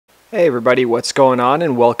Hey everybody, what's going on,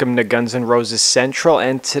 and welcome to Guns N' Roses Central.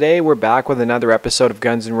 And today we're back with another episode of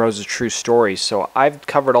Guns N' Roses True Stories. So I've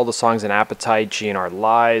covered all the songs in Appetite, GNR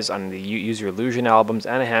Lies, on the Use Your Illusion albums,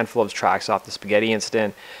 and a handful of tracks off the Spaghetti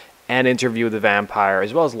Incident and Interview with the Vampire,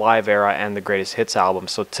 as well as Live Era and the Greatest Hits album.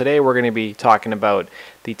 So today we're going to be talking about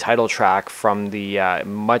the title track from the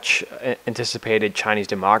much anticipated Chinese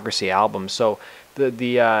Democracy album. So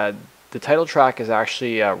the title track is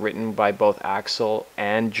actually written by both Axl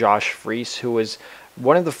and Josh Freese, who was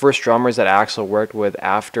one of the first drummers that Axl worked with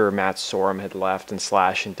after Matt Sorum had left and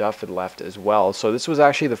Slash and Duff had left as well. So this was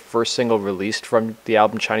actually the first single released from the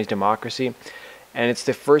album Chinese Democracy, and it's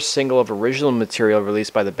the first single of original material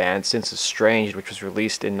released by the band since Estranged, which was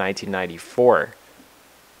released in 1994.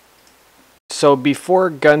 So before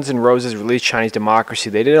Guns N' Roses released Chinese Democracy,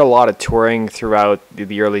 they did a lot of touring throughout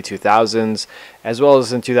the early 2000s, as well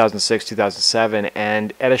as in 2006, 2007,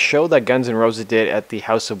 and at a show that Guns N' Roses did at the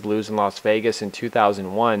House of Blues in Las Vegas in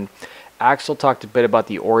 2001, Axl talked a bit about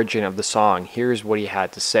the origin of the song. Here's what he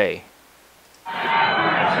had to say.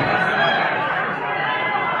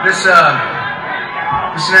 This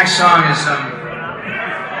next song is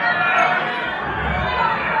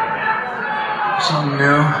something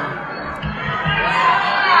new.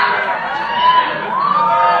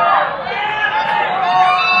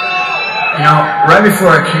 You know, right before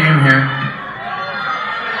I came here,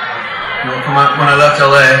 when I left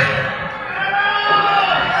LA,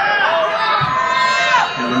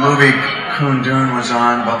 the movie Kundun was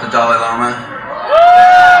on about the Dalai Lama.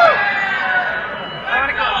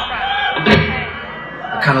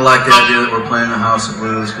 I kind of like the idea that we're playing the House of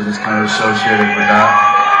Blues because it's kind of associated with that.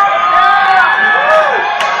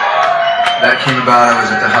 That came about. I was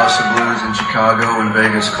at the House of Blues in Chicago when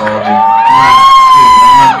Vegas called me.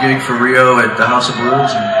 Gig for Rio at the House of Blues.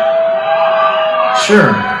 And sure.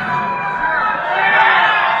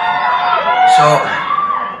 So,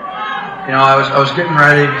 you know, I was getting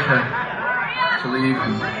ready to leave,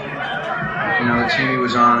 and the TV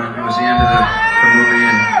was on, and it was the end of the movie,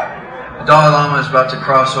 and the Dalai Lama is about to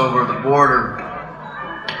cross over the border,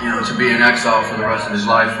 to be in exile for the rest of his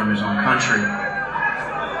life from his own country.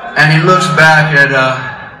 And he looks back at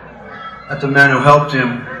the men who helped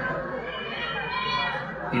him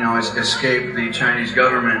escape the Chinese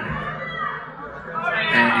government,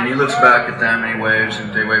 and he looks back at them and he waves,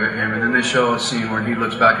 and they wave at him, and then they show a scene where he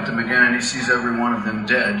looks back at them again and he sees every one of them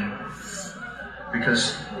dead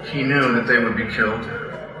because he knew that they would be killed.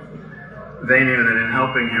 They knew that in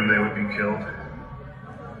helping him they would be killed.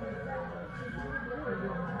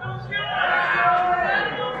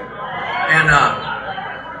 And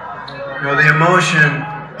the emotion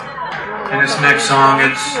in this next song,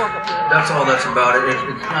 that's all that's about it.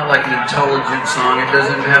 It's not like an intelligent song. It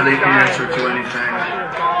doesn't have the answer to anything.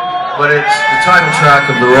 But it's the title track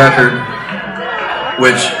of the record,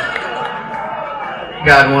 which,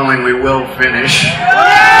 God willing, we will finish.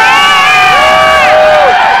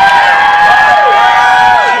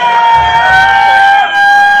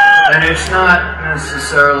 And it's not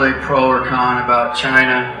necessarily pro or con about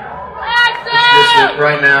China. It's just that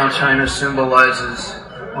right now China symbolizes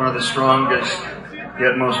one of the strongest,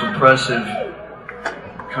 yet most oppressive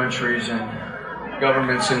countries and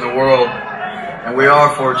governments in the world. And we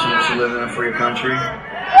are fortunate to live in a free country.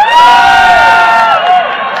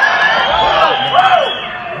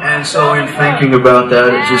 And so in thinking about that,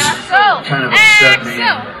 it just kind of upset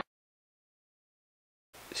me.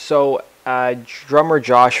 So, drummer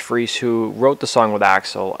Josh Freese, who wrote the song with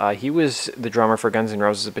Axl, he was the drummer for Guns N'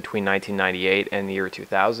 Roses between 1998 and the year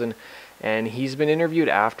 2000. And he's been interviewed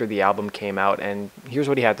after the album came out, and here's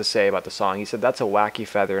what he had to say about the song. He said, "That's a wacky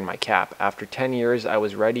feather in my cap. After 10 years, I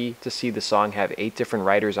was ready to see the song have 8 different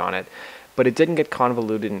writers on it, but it didn't get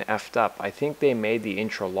convoluted and effed up. I think they made the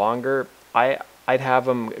intro longer. I'd have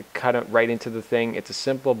them cut it right into the thing. It's a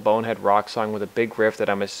simple bonehead rock song with a big riff that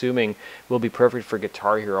I'm assuming will be perfect for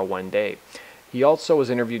Guitar Hero one day." He also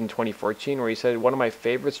was interviewed in 2014 where he said, "One of my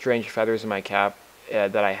favorite strange feathers in my cap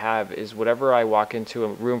that I have is whenever I walk into a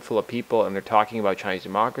room full of people and they're talking about Chinese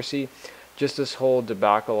democracy, just this whole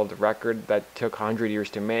debacle of the record that took 100 years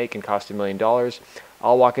to make and cost $1 million,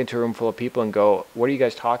 I'll walk into a room full of people and go, 'What are you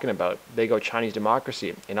guys talking about?' They go, 'Chinese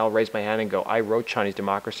democracy.' And I'll raise my hand and go, 'I wrote Chinese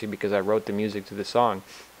democracy because I wrote the music to the song.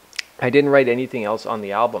 I didn't write anything else on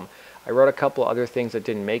the album. I wrote a couple other things that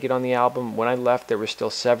didn't make it on the album. When I left, there were still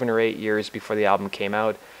 7 or 8 years before the album came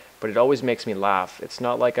out. But it always makes me laugh. It's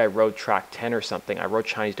not like I wrote track 10 or something. I wrote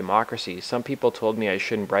Chinese Democracy. Some people told me I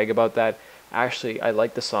shouldn't brag about that. Actually, I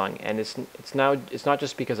like the song, and it's not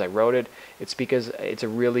just because I wrote it. It's because it's a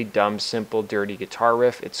really dumb, simple, dirty guitar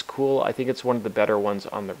riff. It's cool. I think it's one of the better ones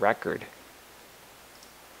on the record.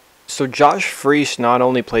 So Josh Freese not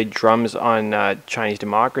only played drums on Chinese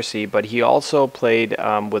Democracy, but he also played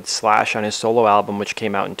with Slash on his solo album, which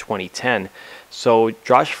came out in 2010. So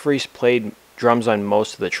Josh Freese played drums on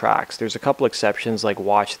most of the tracks. There's a couple exceptions like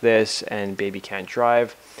Watch This and Baby Can't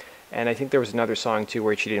Drive. And I think there was another song too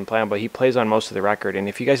where he didn't play on, but he plays on most of the record. And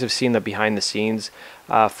if you guys have seen the behind the scenes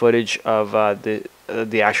footage of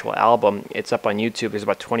the actual album, it's up on YouTube. It's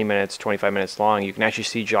about 20 minutes, 25 minutes long. You can actually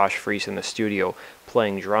see Josh Freese in the studio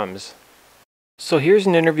playing drums. So here's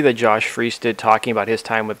an interview that Josh Freese did talking about his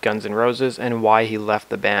time with Guns N' Roses and why he left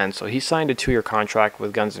the band. So he signed a 2-year contract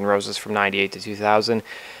with Guns N' Roses from 98 to 2000.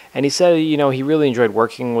 And he said, you know, he really enjoyed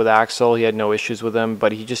working with Axl. He had no issues with him,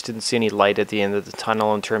 but he just didn't see any light at the end of the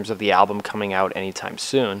tunnel in terms of the album coming out anytime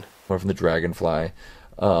soon. One from the Dragonfly,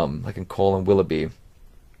 like in Cole and Willoughby.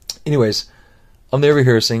 Anyways, I'm there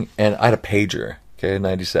rehearsing, and I had a pager. Okay,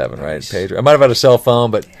 97, right? Pager. I might have had a cell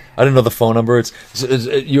phone, but I didn't know the phone number.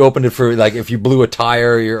 You opened it for, like, if you blew a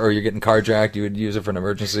tire or you're getting carjacked, you would use it for an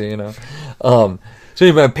emergency, you know? So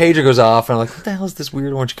anyway, my pager goes off, and I'm like, what the hell is this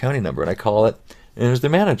weird Orange County number? And I call it. And it was the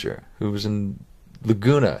manager, who was in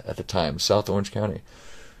Laguna at the time, South Orange County.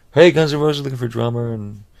 Hey, Guns N' Roses looking for a drummer,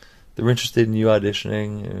 and they're interested in you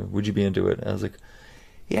auditioning. Would you be into it? And I was like,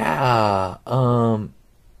 yeah.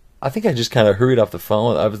 I think I just kind of hurried off the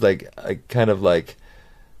phone. I kind of like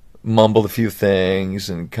mumbled a few things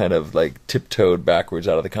and kind of like tiptoed backwards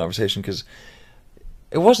out of the conversation because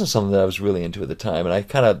it wasn't something that I was really into at the time. And I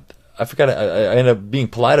ended up being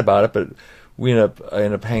polite about it, but I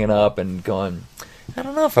ended up hanging up and going, I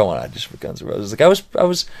don't know if I want to audition for Guns N' Roses. Like I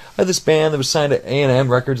had this band that was signed to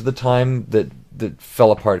A&M Records at the time that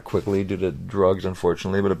fell apart quickly due to drugs,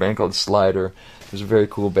 unfortunately. But a band called Slider. It was a very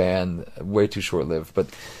cool band, way too short-lived. But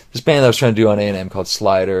this band that I was trying to do on A&M called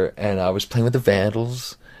Slider, and I was playing with the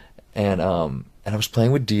Vandals, and I was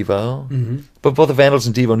playing with Devo. Mm-hmm. But both the Vandals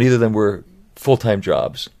and Devo, neither of them were full-time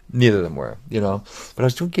jobs. Neither of them were, you know. But I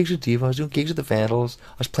was doing gigs with Devo. I was doing gigs with the Vandals.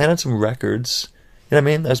 I was playing on some records. You know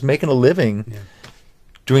what I mean? I was making a living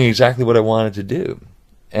doing exactly what I wanted to do.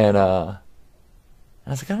 And I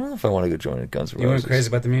was like, I don't know if I want to go join Guns N' Roses. You weren't crazy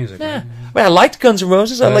about the music. Yeah. Right? I mean, I liked Guns N'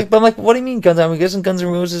 Roses. But I'm like, what do you mean Guns N' Roses? Isn't Guns N'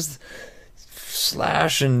 Roses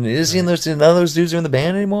Slash and Izzy and none of those dudes are in the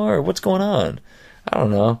band anymore? Or what's going on? I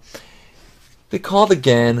don't know. They called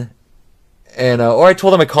again. And or I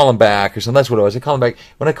told him I'd call him back or something. That's what it was. I called him back.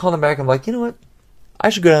 When I called him back, I'm like, you know what? I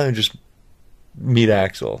should go down there and just meet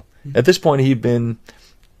Axl. Mm-hmm. At this point, he'd been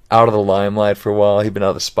out of the limelight for a while. He'd been out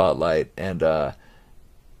of the spotlight. And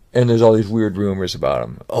there's all these weird rumors about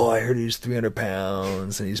him. Oh, I heard he's 300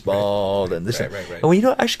 pounds and he's bald and this. Right. And well, you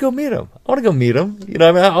know, I should go meet him. I want to go meet him. You know,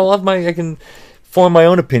 I mean, I can form my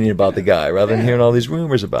own opinion about the guy rather than hearing all these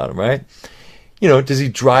rumors about him, right? You know, does he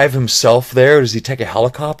drive himself there? Does he take a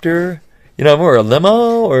helicopter? You know, or a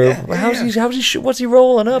limo, or what's he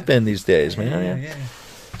rolling up in these days, man? Yeah.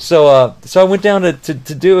 So I went down to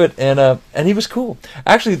do it, and he was cool.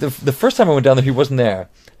 Actually, the first time I went down there, he wasn't there.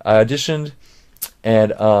 I auditioned,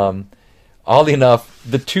 and oddly enough,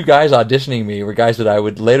 the two guys auditioning me were guys that I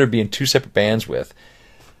would later be in two separate bands with.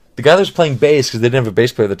 The guy that was playing bass, because they didn't have a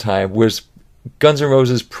bass player at the time, was Guns N'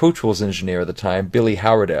 Roses Pro Tools engineer at the time, Billy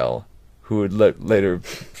Howardell, who would later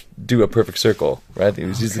do A Perfect Circle, right?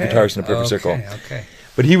 He's the guitarist in A Perfect Circle. Okay.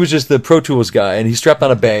 But he was just the Pro Tools guy, and he strapped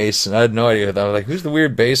on a bass, and I had no idea. I was like, who's the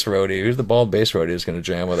weird bass roadie? Who's the bald bass roadie who's going to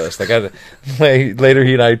jam with us? Later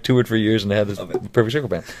he and I toured for years and had this Perfect Circle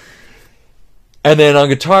band. And then on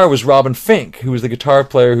guitar was Robin Fink, who was the guitar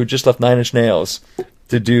player who just left Nine Inch Nails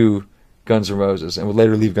to do Guns N' Roses, and would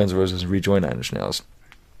later leave Guns N' Roses and rejoin Nine Inch Nails.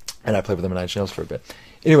 And I played with them in Nine Inch Nails for a bit.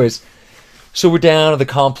 Anyways, so we're down at the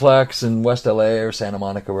Complex in West LA or Santa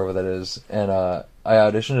Monica, wherever that is, and I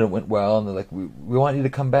auditioned and it went well, and they're like, we want you to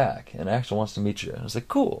come back, and Axl wants to meet you. And I was like,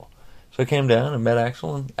 cool. So I came down and met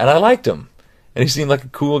Axl, and I liked him, and he seemed like a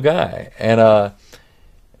cool guy, and I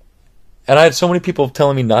had so many people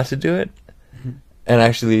telling me not to do it, and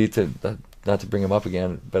actually not to bring him up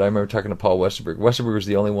again, but I remember talking to Paul Westerberg. Westerberg was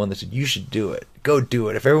the only one that said, you should do it. Go do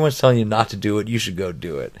it. If everyone's telling you not to do it, you should go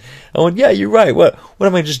do it. I went, yeah, you're right. What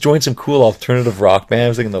am I just join some cool alternative rock band? I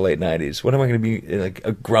was like in the late 90s. What am I going to be, like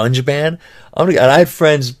a grunge band? And I had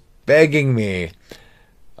friends begging me.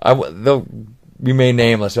 They'll remain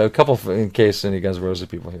nameless. A couple, in case any Guns N' Roses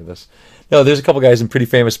people hear this. No, there's a couple guys in pretty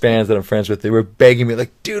famous bands that I'm friends with. They were begging me,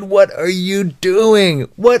 like, dude, what are you doing?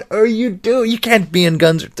 What are you doing? You can't be in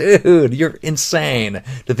Guns. Dude, you're insane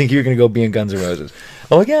to think you're going to go be in Guns N' Roses.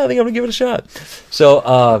 I'm like, yeah, I think I'm going to give it a shot. So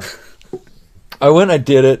I went, I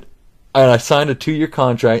did it, and I signed a 2-year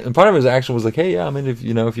contract. And part of his action was like, hey, yeah, I mean, if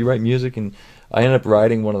you write music, and I ended up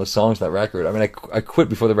writing one of the songs on that record. I mean, I quit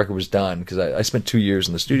before the record was done because I spent 2 years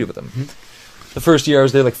in the studio with him. The first year I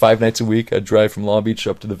was there like 5 nights a week. I'd drive from Long Beach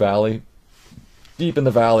up to the valley, deep in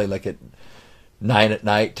the valley, like at 9 at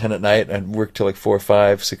night, 10 at night. I'd work till like 4 or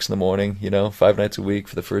 5, 6 in the morning, 5 nights a week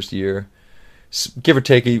for the first year. Give or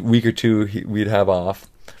take a week or two, we'd have off.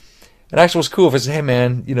 And Axel was cool if I said, hey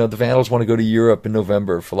man, the Vandals want to go to Europe in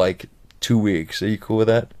November for like 2 weeks. Are you cool with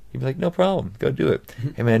that? He'd be like, no problem, go do it.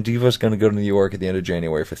 Hey man, Devo's going to go to New York at the end of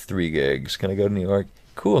January for 3 gigs. Can I go to New York?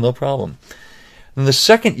 Cool, no problem. And the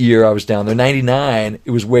second year I was down there, 99,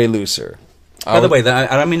 it was way looser. By the way,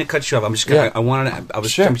 I don't mean to cut you off. I'm just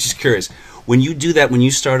I'm just curious. When you do that, when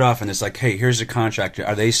you start off and it's like, hey, here's a contract,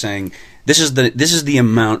 are they saying this is the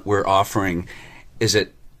amount we're offering? Is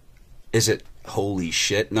it holy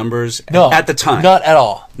shit numbers? No, at the time, not at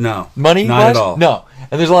all. No, money, not at all. No,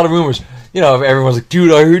 and there's a lot of rumors. Everyone's like,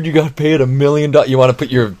 dude, I heard you got paid $1 million. You want to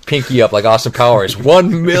put your pinky up like Austin Powers?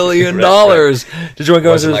 $1 million to join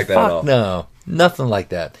Guns. Wasn't like that at all. No, nothing like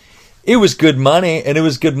that. It was good money, and it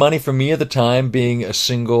was good money for me at the time, being a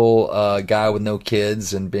single guy with no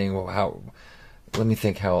kids, and being let me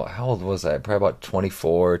think, how old was I? Probably about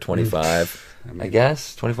 24, 25, I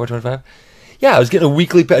guess, 24, 25. Yeah, I was getting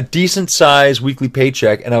a decent-sized weekly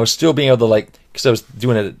paycheck, and I was still being able to, because I was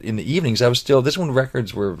doing it in the evenings, I was still, this when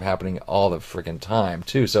records were happening all the freaking time,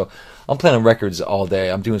 too. So I'm playing on records all day.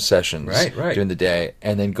 I'm doing sessions during the day,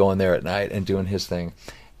 and then going there at night and doing his thing.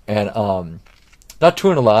 And not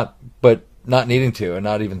touring a lot, but not needing to, and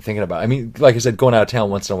not even thinking about it. I mean, like I said, going out of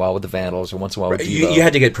town once in a while with the Vandals, or once in a while with Devo. You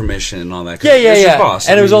had to get permission and all that. Yeah. Boss.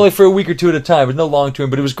 And it was only for a week or two at a time. It was no long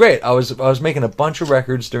touring, but it was great. I was making a bunch of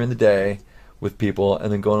records during the day with people,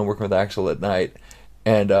 and then going and working with Axel at night.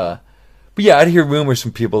 And but yeah, I'd hear rumors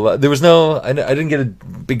from people. There was I didn't get a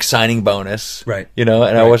big signing bonus, right?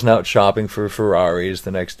 I wasn't out shopping for Ferraris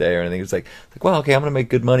the next day or anything. It's like, well, okay, I'm gonna make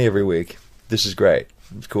good money every week. This is great.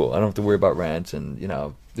 It's cool. I don't have to worry about rent, and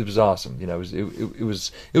it was awesome. It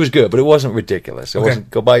was good, but it wasn't ridiculous. It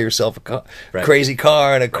wasn't go buy yourself a crazy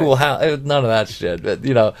car and a cool house. None of that shit. But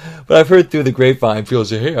but I've heard through the grapevine, people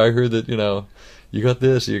say, hey, I heard that you got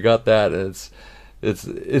this, you got that. And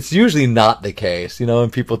it's usually not the case,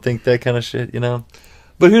 and people think that kind of shit,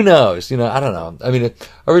 But who knows? I don't know. I mean,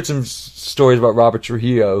 I heard some stories about Robert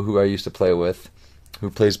Trujillo, who I used to play with, who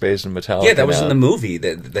plays bass in Metallica. Yeah, that was in the movie.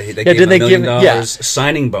 They gave him $1 million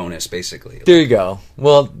signing bonus, basically. There you go.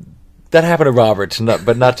 Well, that happened to Robert,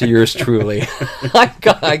 but not to yours truly.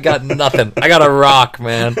 I got nothing. I got a rock,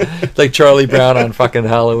 man. It's like Charlie Brown on fucking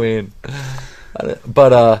Halloween.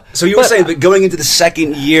 But so you were saying that going into the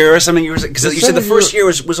second year or something, because you said the first year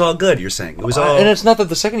was all good. You're saying it was all, and it's not that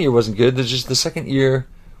the second year wasn't good. It's just the second year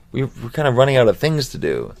we were kind of running out of things to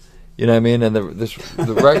do. You know what I mean? And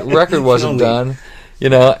the record wasn't done.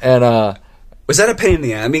 And was that a pain in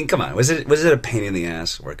the ass? I mean, come on, was it a pain in the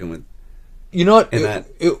ass working with? You know what?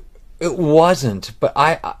 It wasn't, but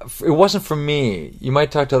it wasn't for me. You might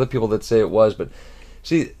talk to other people that say it was, but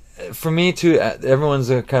see, for me too, everyone's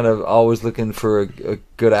kind of always looking for a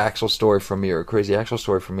good Axl story from me or a crazy Axl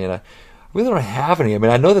story from me, and I really don't have any. I mean,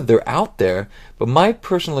 I know that they're out there, but my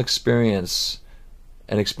personal experiences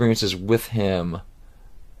with him,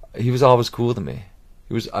 he was always cool to me.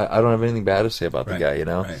 I don't have anything bad to say about the guy,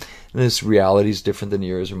 Right. And his reality is different than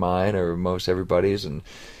yours or mine or most everybody's, and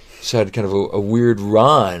he's had kind of a weird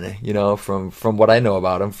run, from what I know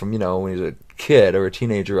about him, from when he was a kid or a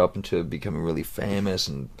teenager up into becoming really famous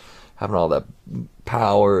and having all that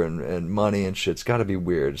power and money and shit. It's got to be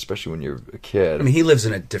weird, especially when you're a kid. I mean, he lives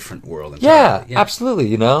in a different world. Yeah,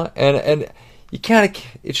 absolutely, and you can't.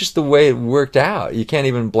 It's just the way it worked out. You can't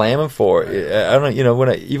even blame him for it. I don't.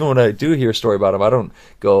 When I do hear a story about him, I don't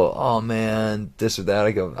go, "Oh man, this or that."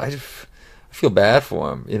 I go, I feel bad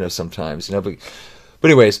for him. Sometimes. But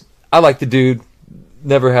anyways, I like the dude.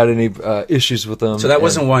 Never had any issues with him. So that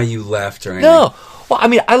wasn't why you left or anything? No. Well, I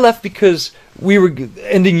mean, I left because we were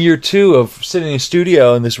ending year 2 of sitting in a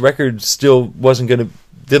studio, and this record still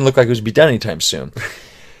didn't look like it was to be done anytime soon.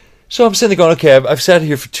 So I'm sitting there going, okay, I've sat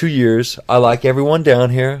here for 2 years. I like everyone down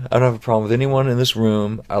here. I don't have a problem with anyone in this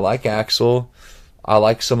room. I like Axl. I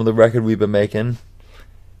like some of the record we've been making.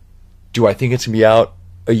 Do I think it's going to be out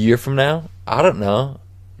a year from now? I don't know.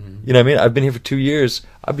 Mm-hmm. You know what I mean? I've been here for 2 years.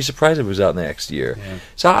 I'd be surprised if it was out next year. Yeah.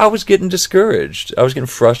 So I was getting discouraged. I was getting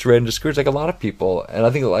frustrated and discouraged like a lot of people. And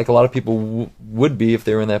I think like a lot of people would be if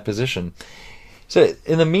they were in that position. So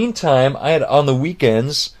in the meantime, I had on the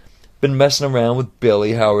weekends been messing around with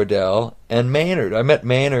Billy Howardell and Maynard. I met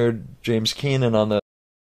Maynard, James Keenan on the...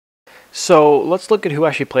 So let's look at who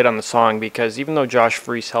actually played on the song, because even though Josh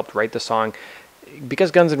Freese helped write the song,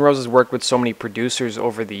 because Guns N' Roses worked with so many producers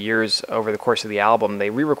over the years, over the course of the album, they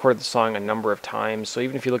re-recorded the song a number of times. So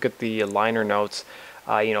even if you look at the liner notes,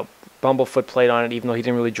 Bumblefoot played on it, even though he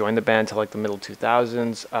didn't really join the band until like the middle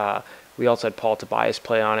 2000s. We also had Paul Tobias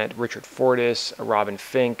play on it, Richard Fortus, Robin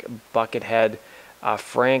Fink, Buckethead.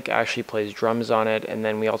 Frank actually plays drums on it, and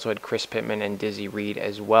then we also had Chris Pittman and Dizzy Reed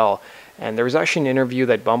as well. And there was actually an interview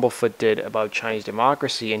that Bumblefoot did about Chinese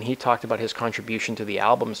democracy, and he talked about his contribution to the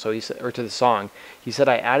album, so he said, or to the song. He said,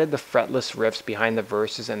 "I added the fretless riffs behind the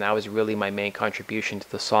verses, and that was really my main contribution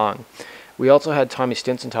to the song." We also had Tommy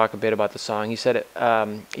Stinson talk a bit about the song. He said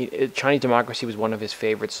Chinese Democracy was one of his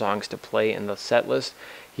favorite songs to play in the set list.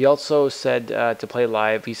 He also said to play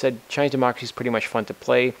live, he said Chinese Democracy is pretty much fun to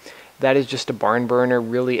play. That is just a barn burner,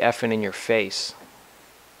 really effing in your face.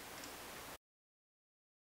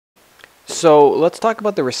 So let's talk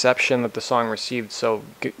about the reception that the song received. So,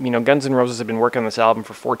 Guns N' Roses have been working on this album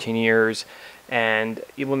for 14 years, and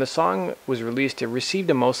when the song was released, it received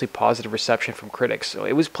a mostly positive reception from critics. So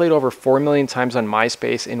it was played over 4 million times on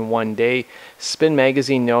MySpace in one day. Spin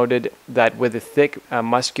magazine noted that with a thick,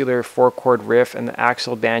 muscular 4-chord riff and the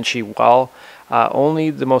Axl Banshee well, only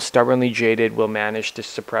the most stubbornly jaded will manage to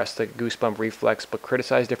suppress the goosebump reflex, but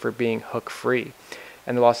criticized it for being hook-free.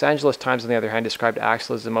 And the Los Angeles Times, on the other hand, described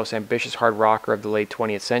Axl as the most ambitious hard rocker of the late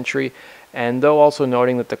 20th century, and though also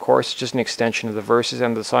noting that the chorus is just an extension of the verses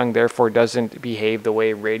and the song therefore doesn't behave the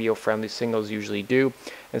way radio-friendly singles usually do,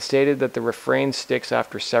 and stated that the refrain sticks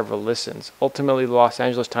after several listens. Ultimately, the Los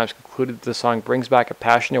Angeles Times concluded that the song brings back a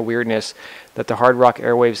passionate weirdness that the hard rock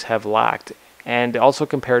airwaves have lacked, and also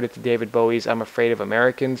compared it to David Bowie's I'm Afraid of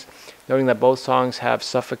Americans, noting that both songs have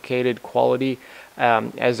suffocated quality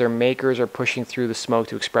as their makers are pushing through the smoke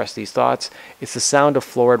to express these thoughts. It's the sound of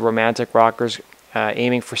florid romantic rockers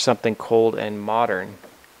aiming for something cold and modern.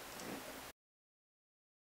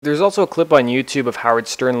 There's also a clip on YouTube of Howard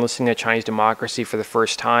Stern listening to Chinese Democracy for the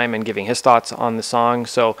first time and giving his thoughts on the song,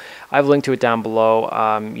 so I've linked to it down below.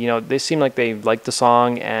 They seem like they liked the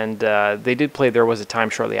song, and they did play There Was a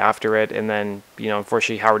Time shortly after it, and then,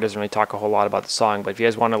 unfortunately Howard doesn't really talk a whole lot about the song, but if you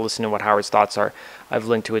guys want to listen to what Howard's thoughts are, I've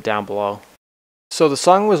linked to it down below. So the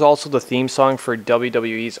song was also the theme song for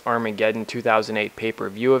WWE's Armageddon 2008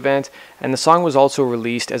 pay-per-view event, and the song was also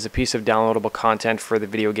released as a piece of downloadable content for the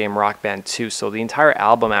video game Rock Band 2. So the entire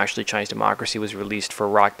album, actually, Chinese Democracy, was released for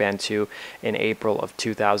Rock Band 2 in April of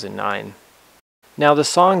 2009. Now, the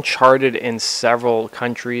song charted in several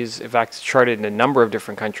countries. In fact, it charted in a number of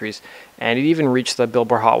different countries, and it even reached the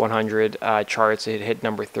Billboard Hot 100 charts. It hit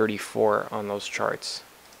number 34 on those charts.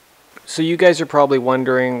 So you guys are probably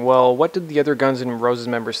wondering, well, what did the other Guns N' Roses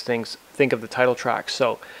members think of the title track?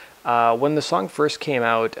 So when the song first came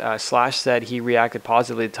out, Slash said he reacted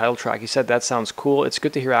positively to the title track. He said, "That sounds cool. It's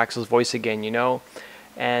good to hear Axl's voice again,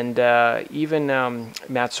 And even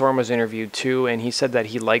Matt Sorum was interviewed too, and he said that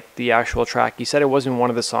he liked the actual track. He said it wasn't one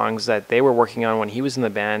of the songs that they were working on when he was in the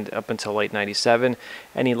band up until late '97,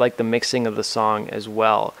 and he liked the mixing of the song as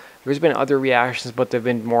well. There's been other reactions, but there have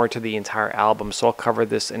been more to the entire album, so I'll cover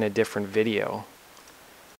this in a different video.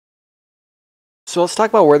 So let's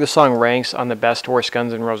talk about where the song ranks on the best worst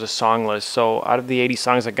Guns N' Roses song list. So out of the 80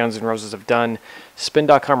 songs that Guns N' Roses have done,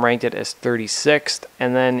 Spin.com ranked it as 36th,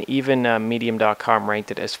 and then even Medium.com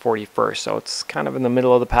ranked it as 41st. So it's kind of in the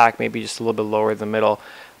middle of the pack, maybe just a little bit lower in the middle.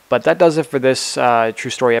 But that does it for this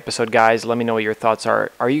True Story episode, guys. Let me know what your thoughts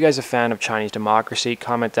are. Are you guys a fan of Chinese Democracy?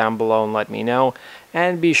 Comment down below and let me know.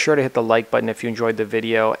 And be sure to hit the like button if you enjoyed the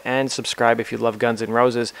video, and subscribe if you love Guns N'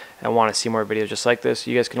 Roses and want to see more videos just like this.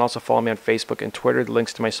 You guys can also follow me on Facebook and Twitter. The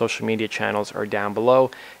links to my social media channels are down below.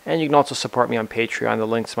 And you can also support me on Patreon. The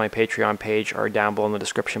links to my Patreon page are down below in the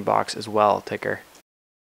description box as well. Take care.